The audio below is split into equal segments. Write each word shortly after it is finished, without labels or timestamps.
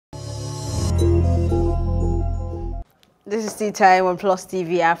This is Tea Time on Plus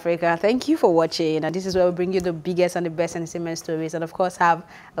TV Africa. Thank you for watching. And this is where we bring you the biggest and the best entertainment stories and, of course, have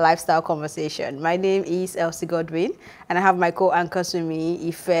a lifestyle conversation. My name is Elsie Godwin, and I have my co-anchors with me,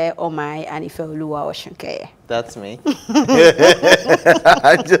 Ife Omai and Ife Oluwa Oshunkeye. That's me.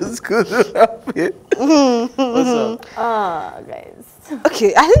 I just couldn't help it. What's up? Oh, guys.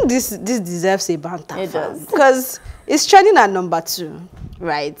 Okay, I think this deserves a banter. It does. Because it's trending at #2.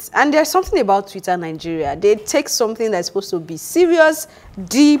 Right, and there's something about Twitter Nigeria. They take something that's supposed to be serious,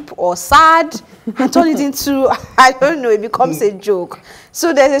 deep, or sad, and turn it into, I don't know, it becomes a joke.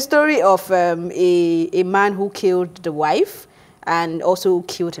 So there's a story of a man who killed the wife and also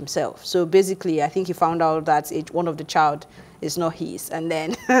killed himself. So basically, I think he found out that one of the child is not his, and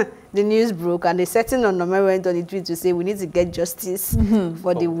then the news broke, and the certain Onome went on the tweet to say we need to get justice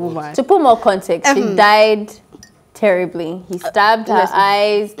for the woman. To put more context, she died terribly. He stabbed her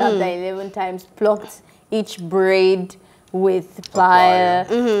eyes, stabbed her 11 times, plucked each braid with plier.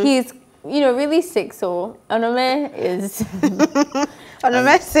 He's, really sick. So Onome is.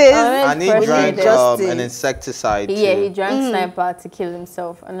 Onome says, and he drank an insecticide. Yeah, he drank sniper to kill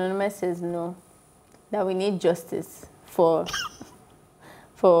himself. And Onome says no, that we need justice for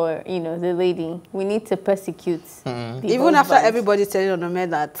the lady. We need to persecute. Even after everybody telling Onome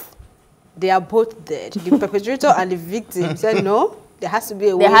that they are both dead, the perpetrator and the victim said no, there has to be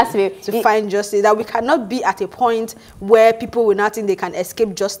a way to find justice. That we cannot be at a point where people will not think they can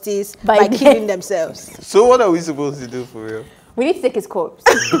escape justice by killing themselves. So what are we supposed to do for real? We need to take his corpse.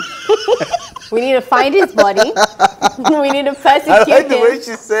 We need to find his body. We need to persecute him. I like the way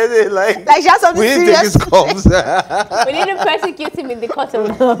she said it, like she has something serious. We need to take his corpse. We need to persecute him in the court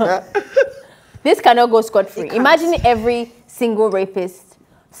of law. This cannot go scot-free. Imagine every single rapist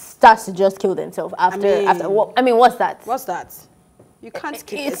starts to just kill themselves after. What's that? What's that? You can't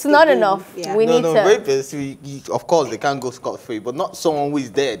keep It's not enough. Yeah. We need to. Rapists, of course, they can't go scot-free, but not someone who is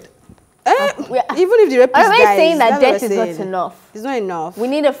dead. Even if the rapist dies, I'm saying that death is not enough. It's not enough. We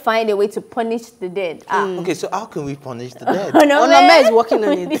need to find a way to punish the dead. Okay, so how can we punish the dead? Onome is working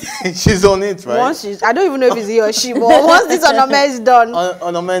on it. She's on it, right? I don't even know if it's he or she, but once this Onome is done,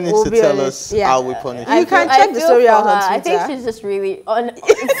 Onome needs to tell us how we punish it. You can check the story out on Twitter. I think she's just really on.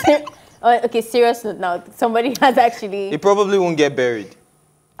 Okay, serious note now. Somebody has actually. He probably won't get buried.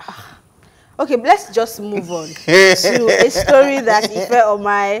 Okay, but let's just move on to a story that Ife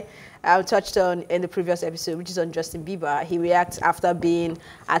Omai touched on in the previous episode, which is on Justin Bieber. He reacts after being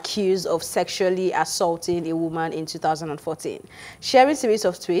accused of sexually assaulting a woman in 2014. Sharing a series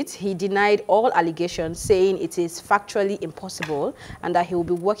of tweets, he denied all allegations, saying it is factually impossible and that he will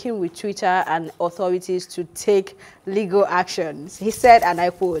be working with Twitter and authorities to take legal actions. He said, and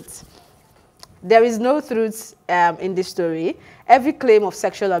I quote, "There is no truth in this story. Every claim of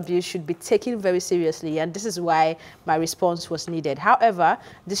sexual abuse should be taken very seriously, and this is why my response was needed. However,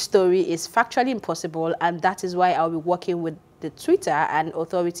 this story is factually impossible, and that is why I'll be working with the Twitter and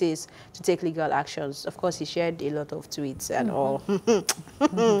authorities to take legal actions." Of course, he shared a lot of tweets and all.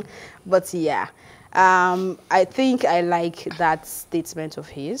 But yeah, I think I like that statement of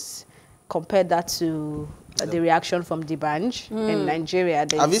his. Compare that to the reaction from D'banj in Nigeria.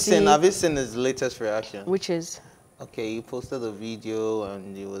 Have you seen his latest reaction? Which is? Okay, he posted a video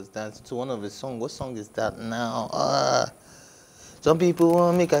and he was dancing to one of his songs. What song is that now? Some people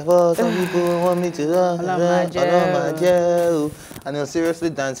want me to fall, some people want me to and he was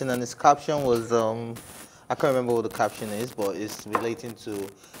seriously dancing, and his caption was I can't remember what the caption is, but it's relating to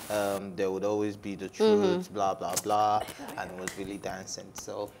there would always be the truth, blah blah blah, and it was really dancing.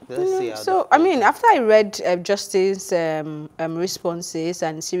 So let's see how. So I mean, after I read Justin's responses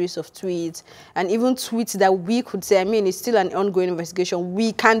and series of tweets, and even tweets that we could say, I mean, it's still an ongoing investigation.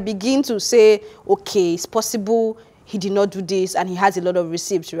 We can begin to say, okay, it's possible he did not do this, and he has a lot of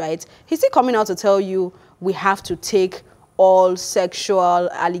receipts, right? He's still coming out to tell you we have to take all sexual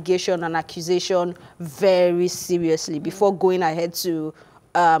allegation and accusation very seriously before going ahead to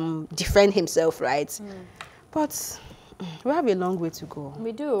defend himself, right? But we have a long way to go.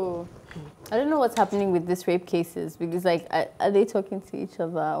 We do. I don't know what's happening with these rape cases, because like, are they talking to each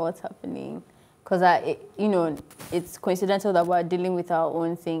other? What's happening? Because it's coincidental that we're dealing with our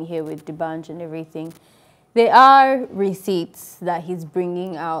own thing here with D'banj and everything. There are receipts that he's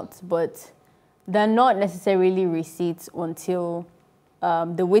bringing out, but they're not necessarily receipts until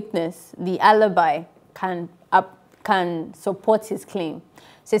the witness, the alibi, can support his claim.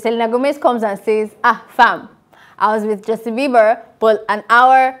 So Selena Gomez comes and says, fam, I was with Justin Bieber, but an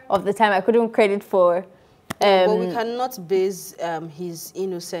hour of the time I couldn't credit for But we cannot base his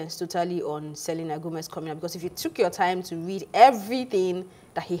innocence totally on Selena Gomez coming out, because if you took your time to read everything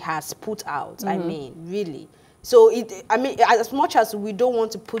that he has put out, I mean, really. So, as much as we don't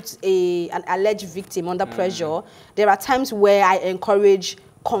want to put an alleged victim under pressure, there are times where I encourage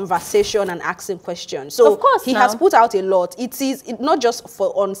conversation and asking questions. So, of course, he has put out a lot. It is not just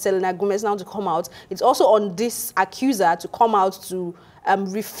on Selena Gomez now to come out, it's also on this accuser to come out to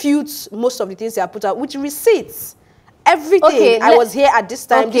refute most of the things they have put out, with receipts. Everything. Okay, I was here at this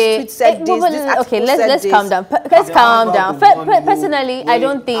time. This tweet said this. Okay, let's calm down. Let's calm down. Personally, I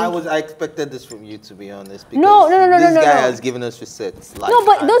don't think. I expected this from you, to be honest. Because no. This guy has given us receipts. Like, no,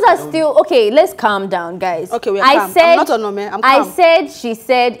 but those are still okay. Let's calm down, guys. Okay, we're calm. I'm not on no man. I'm calm. I said, she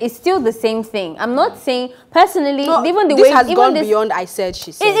said. It's still the same thing. I'm not saying personally. No, even the this way has even gone this, beyond. I said,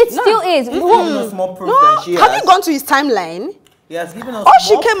 she said. It still is. More proof than she have you gone to his timeline? He has given us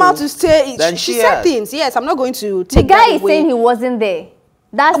she came out to say, she said things. Yes, I'm not going to take the guy is saying he wasn't there.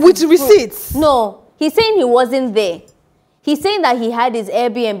 That's with receipts. No, he's saying he wasn't there. He's saying that he had his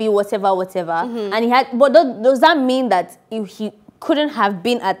Airbnb, whatever, and he had. But does that mean that he couldn't have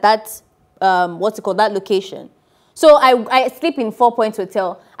been at that that location? So I sleep in 4 Points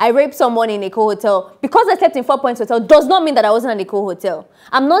Hotel. I raped someone in Eco Hotel. Because I slept in 4 Points Hotel does not mean that I wasn't at Eco Hotel.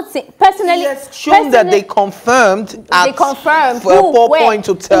 I'm not saying personally. He has shown that they confirmed. They confirmed. For 4 Points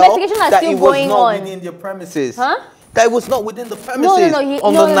Hotel. Investigation are still going on. That it was not within the premises. Huh? That it was not within the premises. No.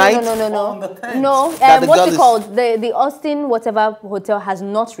 On the night. No. What's it called? The Austin whatever hotel has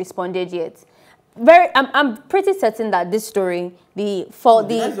not responded yet. I'm pretty certain that this story, let's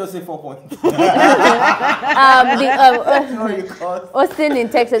just say 4 points. Austin in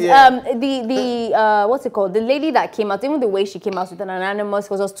Texas. Yeah. What's it called? The lady that came out, even the way she came out with an anonymous,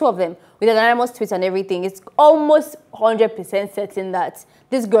 because there was 2 of them with an anonymous tweet and everything. It's almost 100% certain that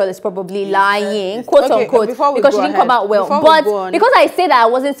this girl is probably lying, quote unquote, because she didn't come out well. But because I say that I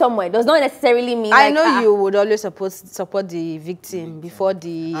wasn't somewhere does not necessarily mean. I know you would always support the victim before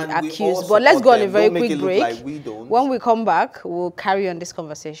the accused. But let's go on a very quick break. Like we don't. When we come back, we'll carry on this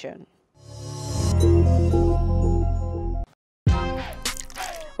conversation.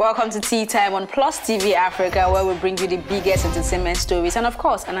 Welcome to Tea Time on Plus TV Africa, where we bring you the biggest entertainment stories and, of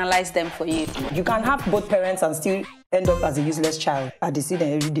course, analyze them for you. You can have both parents and still end up as a useless child. I see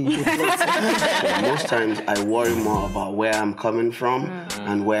them every day. Most times I worry more about where I'm coming from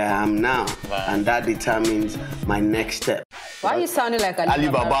and where I am now. Wow. And that determines my next step. Why are you sounding like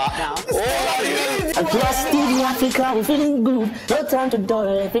Alibaba now? Plus TV Africa, we're feeling good. No time to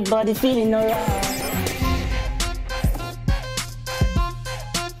dull, everybody feeling alright.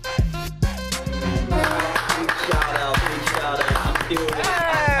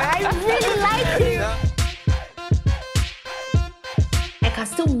 I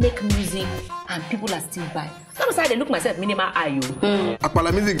still make music and people are still buying. Sometimes I look myself minimal IU.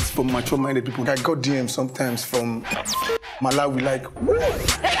 Akpala music is for mature-minded people. I got DMs sometimes from Malawi, like,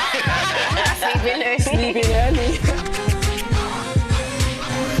 Sleeping early.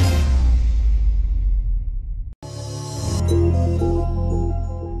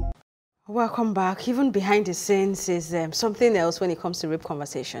 Welcome back. Even behind the scenes is something else when it comes to rape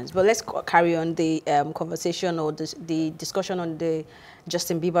conversations. But let's carry on the conversation or the discussion on the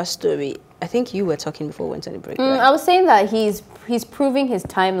Justin Bieber story. I think you were talking before we went on the break. Right? I was saying that he's proving his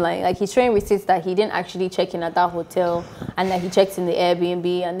timeline. Like, he's showing receipts that he didn't actually check in at that hotel and that he checked in the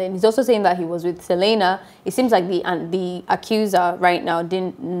Airbnb. And then he's also saying that he was with Selena. It seems like the accuser right now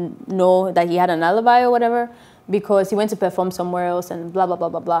didn't know that he had an alibi or whatever, because he went to perform somewhere else and blah, blah, blah,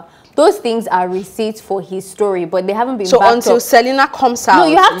 blah, blah. Those things are receipts for his story, but they haven't been backed up. So until Selena comes out, no,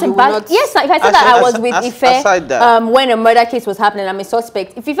 you have to back. Yes, if I said that I was with Ife when a murder case was happening, I'm a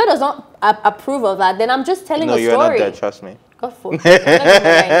suspect. If Ife does not approve of that, then I'm just telling a story. No, you're not there, trust me. God for so the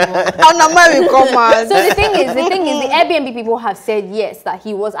thing is, the Airbnb people have said yes, that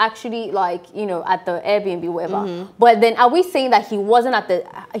he was actually, like, you know, at the Airbnb, whatever. But then are we saying that he wasn't at the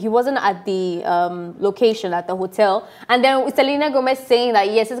location at the hotel? And then with Selena Gomez saying that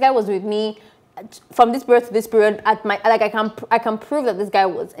yes, this guy was with me from this period to this period at my, like, I can prove that this guy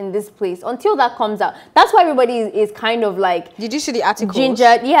was in this place. Until that comes out, that's why everybody is kind of like, did you see the articles?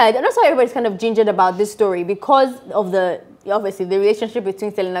 Gingered, yeah, that's why everybody's kind of gingered about this story, because of obviously the relationship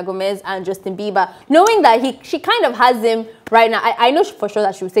between Selena Gomez and Justin Bieber, knowing that she kind of has him right now. I know for sure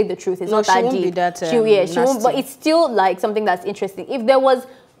that she would say the truth. It's not that deep. Be that, she won't, but it's still like something that's interesting.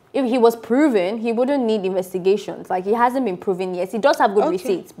 If he was proven, he wouldn't need investigations. Like, he hasn't been proven yet. He does have good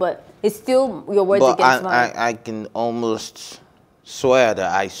receipts, but it's still your words against mine. I can almost swear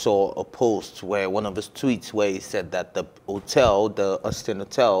that I saw a post where one of his tweets where he said that the hotel, the Austin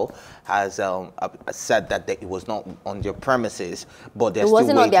hotel, has said that it was not on their premises, but they're It still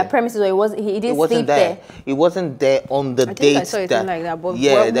wasn't waiting. on their premises, or he didn't sleep there. there. It wasn't there on the I think date. I saw it like that, but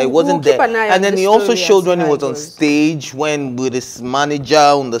yeah, we'll wasn't keep there. an eye And on then the he also story showed as when he how was it on goes. stage, when with his manager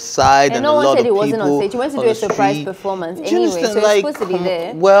on the side, and no a one lot said of he wasn't on people stage. He went to on do a the surprise street. performance Do you anyway, so understand? he's Like, supposed to be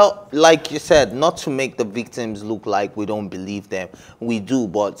there. well, like you said, not to make the victims look like we don't believe them. We do,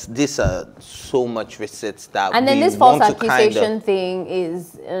 but these are so much receipts that And then we this false want to accusation thing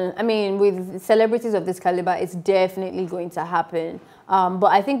is, I mean, with celebrities of this caliber, it's definitely going to happen.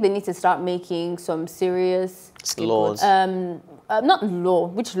 But I think they need to start making some serious laws. not law.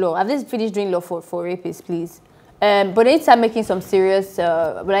 Which law? I've just finished doing law for rapists, please. But they need to start making some serious,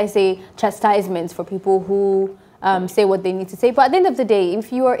 chastisements for people who say what they need to say. But at the end of the day,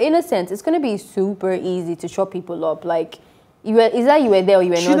 if you are innocent, it's going to be super easy to shut people up. Like, you were there or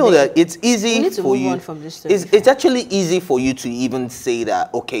you were not You know there. that it's easy We need to for move you. on from this story. It's actually easy for you to even say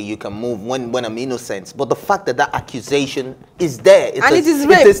that, okay, you can move when I'm innocent. But the fact that accusation is there, And it is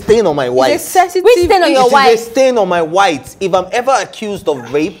rape. it's a stain on my white. It's a sensitive Which stain on your issue. white? It's a stain on my white. If I'm ever accused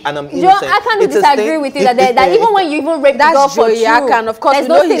of rape and I'm Joe, innocent, I kind of it's a disagree stain. with you that even when you even rape the girl That's for Joey true, Akan. Of course, there's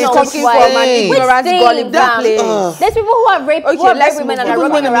we know nothing he's on talking white. from an Which ignorant stain, gullible fam? place. There's people who have raped, Okay, let's women and move are on.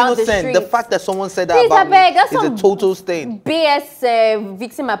 Even running when I'm around the innocent, street. the fact that someone said that Please, about I beg, me that's is a some total stain. BS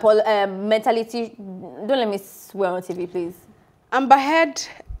victim mentality. Don't let me swear on TV, please. Amber Heard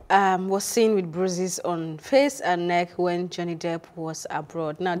was seen with bruises on face and neck when Johnny Depp was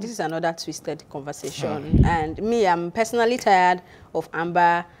abroad. Now, this is another twisted conversation. And me, I'm personally tired of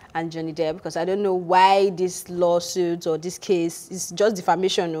Amber and Johnny Depp because I don't know why this lawsuit or this case is just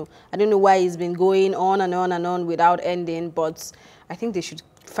defamation. No. I don't know why it's been going on and on and on without ending, but I think they should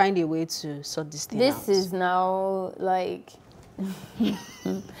find a way to sort this thing out. This is now like...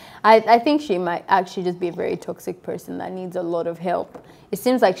 I think she might actually just be a very toxic person that needs a lot of help. It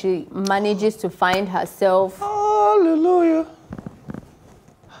seems like she manages to find herself... Hallelujah.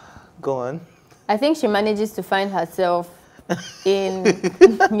 Go on. I think she manages to find herself in...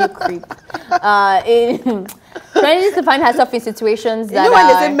 you creep. She manages to find herself in situations that you know when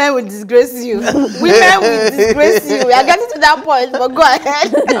they say men will disgrace you, women will disgrace you. We are getting to that point, but go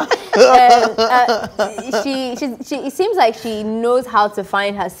ahead. It seems like she knows how to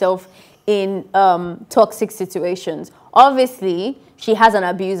find herself in toxic situations. Obviously, she has an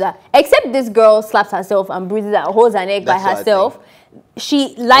abuser. Except this girl slaps herself and bruises and holds her neck by That's what I herself.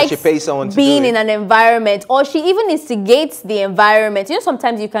 She likes she pays someone to being do it. in an environment, or she even instigates the environment. You know,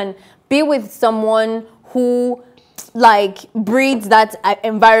 sometimes you can be with someone who like breeds that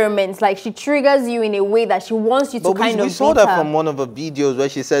environment. Like she triggers you in a way that she wants you to kind of we saw beat that her. from one of her videos where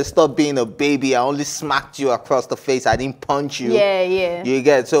she says, "Stop being a baby. I only smacked you across the face. I didn't punch you." Yeah, yeah. You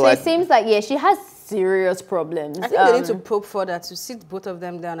get So it seems like, yeah, she has serious problems. I think they need to probe further to sit both of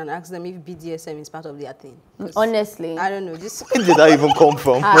them down and ask them if BDSM is part of their thing. Honestly. I don't know. This where did that even come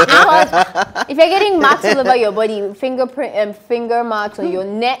from? Because if you're getting marks all over your body, finger marks on your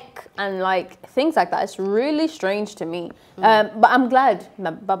neck and like things like that, it's really strange to me. But I'm glad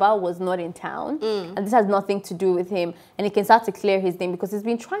that Baba was not in town, and this has nothing to do with him, and he can start to clear his name because he's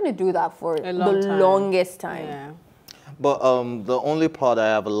been trying to do that for the longest time. Yeah. But the only part I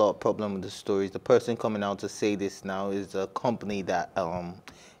have a lot of problem with the story is the person coming out to say this now is a company that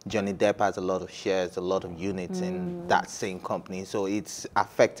Johnny Depp has a lot of shares, a lot of units in that same company. So it's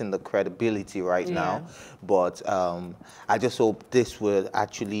affecting the credibility right now. But I just hope this is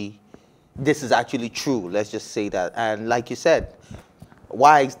actually true. Let's just say that. And like you said,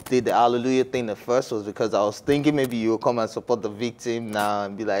 why I did the hallelujah thing at first was because I was thinking maybe you'll come and support the victim now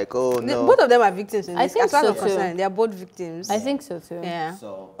and be like, oh no. Both of them are victims in I this. think As far as so I'm too. concerned, they are both victims. I think so too. Yeah.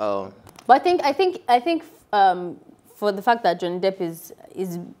 So But I think for the fact that Johnny Depp is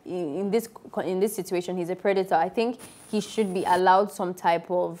in this situation, he's a predator. I think he should be allowed some type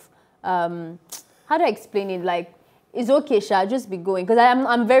of how do I explain it? Like, it's okay, Sha, just be going. Because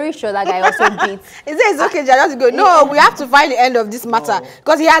I'm very sure that guy also beats. Is it okay, just go? No, we have to find the end of this matter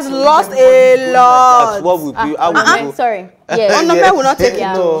because he has lost a lot. that's what we do. How we do. Sorry. Yeah. Onome will not take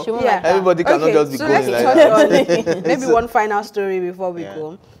Yeah, it. No. she won't like that. Everybody cannot just be so going let's like touch that. on maybe one final story before we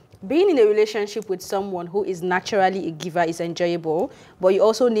go. Being in a relationship with someone who is naturally a giver is enjoyable, but you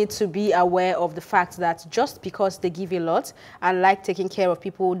also need to be aware of the fact that just because they give a lot and like taking care of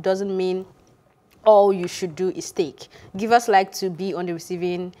people doesn't mean all you should do is take. Givers like to be on the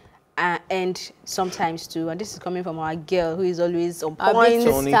receiving and sometimes too, and this is coming from our girl who is always on Our point big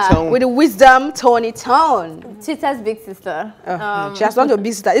sister. with the wisdom, Tony Town. Twitter's big sister. She has not to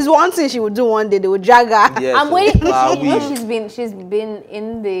be sister. It's one thing she would do one day. They would drag her. Yes, I'm waiting. we- She's been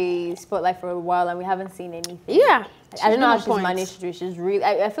in the spotlight for a while, and we haven't seen anything. Yeah. I don't know how on she's point. managed to do it. She's really.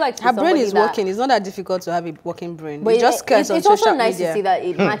 I feel like she's Her brain somebody is that- working. It's not that difficult to have a working brain. But It just cares on it's also social nice media. to see that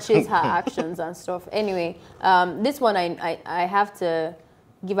it matches her actions and stuff. Anyway, this one I have to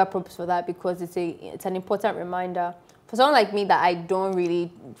give her props for that because it's an important reminder for someone like me that I don't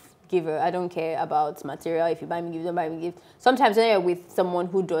really I don't care about material. If you buy me gift, don't buy me gift. Sometimes when you're with someone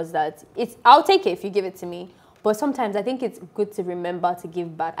who does that, I'll take it if you give it to me. But sometimes I think it's good to remember to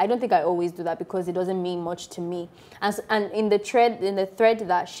give back. I don't think I always do that because it doesn't mean much to me. And in the thread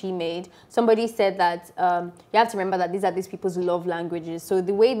that she made, somebody said that you have to remember that these are these people's love languages. So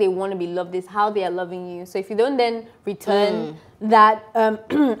the way they want to be loved is how they are loving you. So if you don't then return that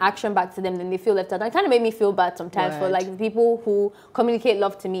action back to them, then they feel left out. And it kind of made me feel bad sometimes for like the people who communicate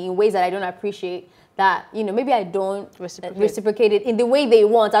love to me in ways that I don't appreciate. That, you know, maybe I don't reciprocate it in the way they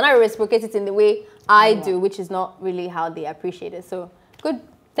want, and I reciprocate it in the way I do, which is not really how they appreciate it. So, good.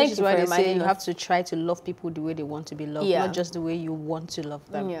 Thank you for reminding us. You have to try to love people the way they want to be loved, not just the way you want to love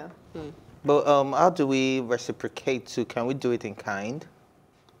them. Yeah. But how do we reciprocate to? Can we do it in kind?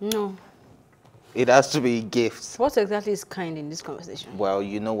 No. It has to be gifts. What exactly is kind in this conversation? Well,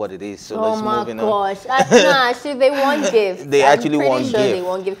 you know what it is, so Oh let's my move in gosh. Actually, they want gifts. They actually want I'm pretty sure gifts. they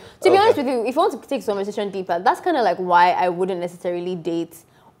want gifts. To be honest with you, if you want to take this conversation deeper, that's kind of like why I wouldn't necessarily date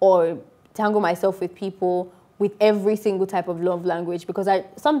or tangle myself with people with every single type of love language, because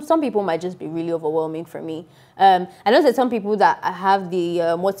some people might just be really overwhelming for me. I know that some people that have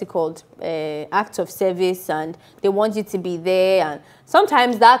the what's it called, act of service, and they want you to be there, and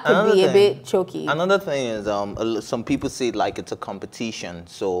sometimes that could be a bit choky. Another thing is some people see it like it's a competition.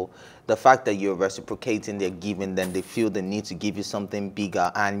 So the fact that you're reciprocating their giving, then they feel the need to give you something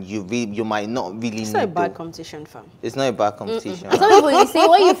bigger, and you might not really. It's not a bad competition, fam. It's not a bad competition. Some people, you see,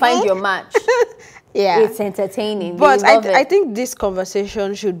 when you find your match, it's entertaining. But I think this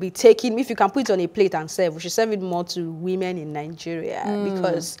conversation should be taken, if you can put it on a plate and serve, we should serve it more to women in Nigeria,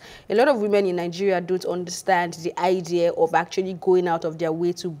 because a lot of women in Nigeria don't understand the idea of actually going out of their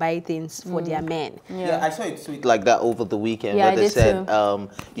way to buy things for their men. Yeah, I saw it tweet like that over the weekend, Yeah, where I they did said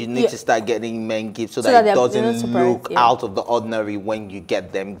you need to start getting men gifts so that it doesn't look out of the ordinary when you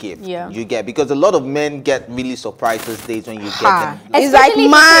get them gifts. You get, because a lot of men get really surprised those days when you get them. It's like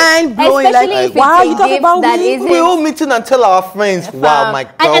mind blowing. Like, wow, you talk about we all meeting and tell our friends, wow, my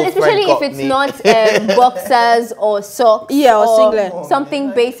girlfriend and especially if it's not boxers or socks, or singlet,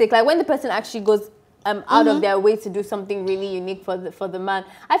 something basic. Like when the person actually goes out of their way to do something really unique for the man.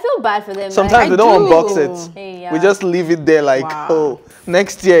 I feel bad for them. Sometimes they don't unbox it. We just leave it there like, oh,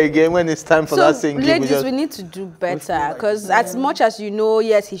 next year again when it's time for that same gift. Ladies, we need to do better, because as much as you know,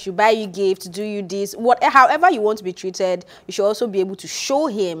 yes, he should buy you gifts, do you this, however you want to be treated, you should also be able to show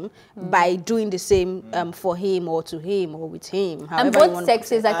him by doing the same for him or to him or with him. And both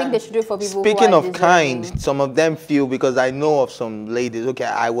sexes, I think they should do it for people Speaking who are of kind, some of them feel, because I know of some ladies, okay,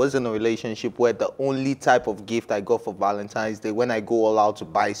 I was in a relationship where the only type of gift I got for Valentine's Day, when I go all out to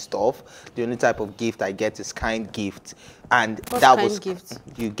buy stuff, the only type of gift I get is kind gift. And that was gift?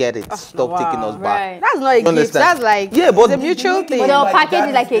 You get it. Stop taking us back. That's not a gift. That's like but it's a mutual thing. But they'll package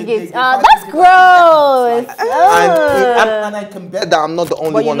it like a gift. That's gross. And I can bet that I'm not the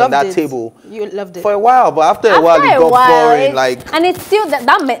only one on that table. You loved it for a while, but after a while it got boring. Like, and it's still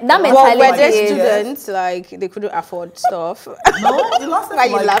that mentality. Well, were they students, like they couldn't afford stuff? No, why are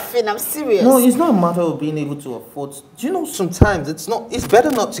you laughing? I'm serious. No, it's not a matter of being able to afford. Do you know, sometimes it's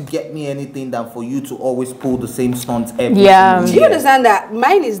better not to get me anything than for you to always pull the same stunts every Yeah. Do you understand that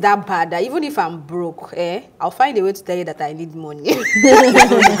mine is that bad that even if I'm broke, I'll find a way to tell you that I need money. you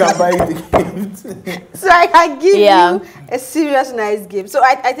can buy the gift. So I can give you a serious nice gift. So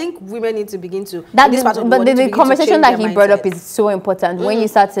I think women need to begin to the conversation that he brought up is so important when you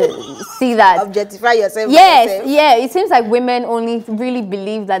start to see that objectify yourself. It seems like women only really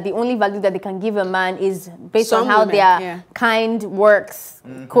believe that the only value that they can give a man is based on how their kind works,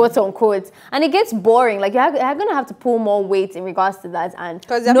 quote unquote, and it gets boring. Like you're gonna have to pull more weight in regards to that, and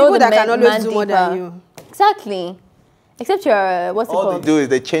because there are people that can always do more than you. Exactly. Except your what's it called? All they do is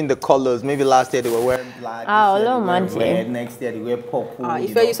they change the colors. Maybe last year they were wearing black. Oh, no, man. Next year they wear purple.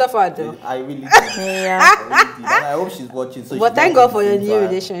 If you suffered though. I really did. Yeah. I hope she's watching. So but thank God for your new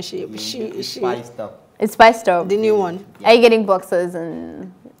relationship. She spiced up. It's spiced up. The new one. Are you getting boxers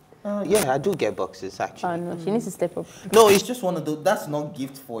and Yeah, I do get boxes actually. Oh no, she needs to step up. No, it's just one of those. That's not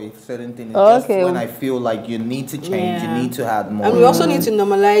gift for a certain thing. It's just Okay. when I feel like you need to change, you Yeah. need to add more. And we also need to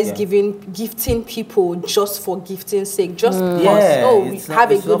normalize Yeah. gifting people just for gifting's sake. Just because, Yeah, oh, it's not- have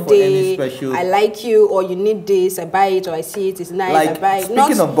a it's not good for any day, special- I like you, or you need this, I buy it, or I see it, it's nice, Like, I buy it.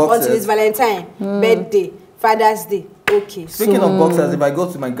 speaking Not of boxes- until it's Valentine, birthday, Father's Day. Okay. Speaking of boxes, if I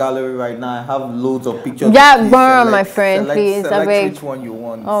go to my gallery right now, I have loads of pictures. Yeah, Please borrow my friend, select, please. I Select beg. which one you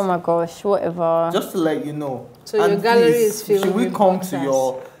want. Oh my gosh, whatever. Just to let you know. So your gallery is filled Should we with come boxes.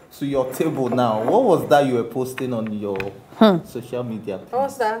 to your table now? What was that you were posting on your social media? Please?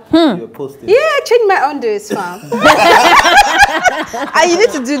 What's that? You were posting. Yeah, change my unders, fam. And you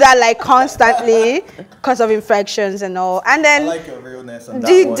need to do that like constantly because of infections and all. And I then like your realness on that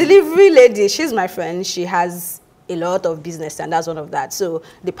the one. delivery lady, she's my friend. She has a lot of business, and that's one of that. So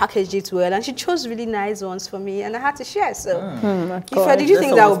they packaged it well, and she chose really nice ones for me, and I had to share. So, Ife, did you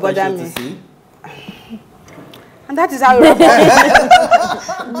think that would bother me? And that is how we wrap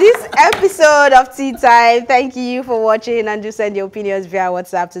up this episode of Tea Time. Thank you for watching, and do send your opinions via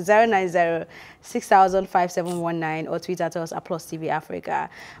WhatsApp to 090-6000-5719 or tweet at us at Plus TV Africa.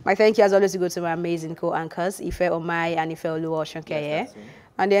 My thank you as always to go to my amazing co-anchors, Ife Omai and Ife Oluwa-Oshonkeye,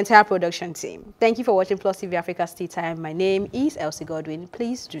 and the entire production team. Thank you for watching Plus TV Africa's Tea Time. My name is Elsie Godwin.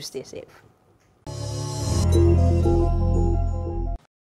 Please do stay safe.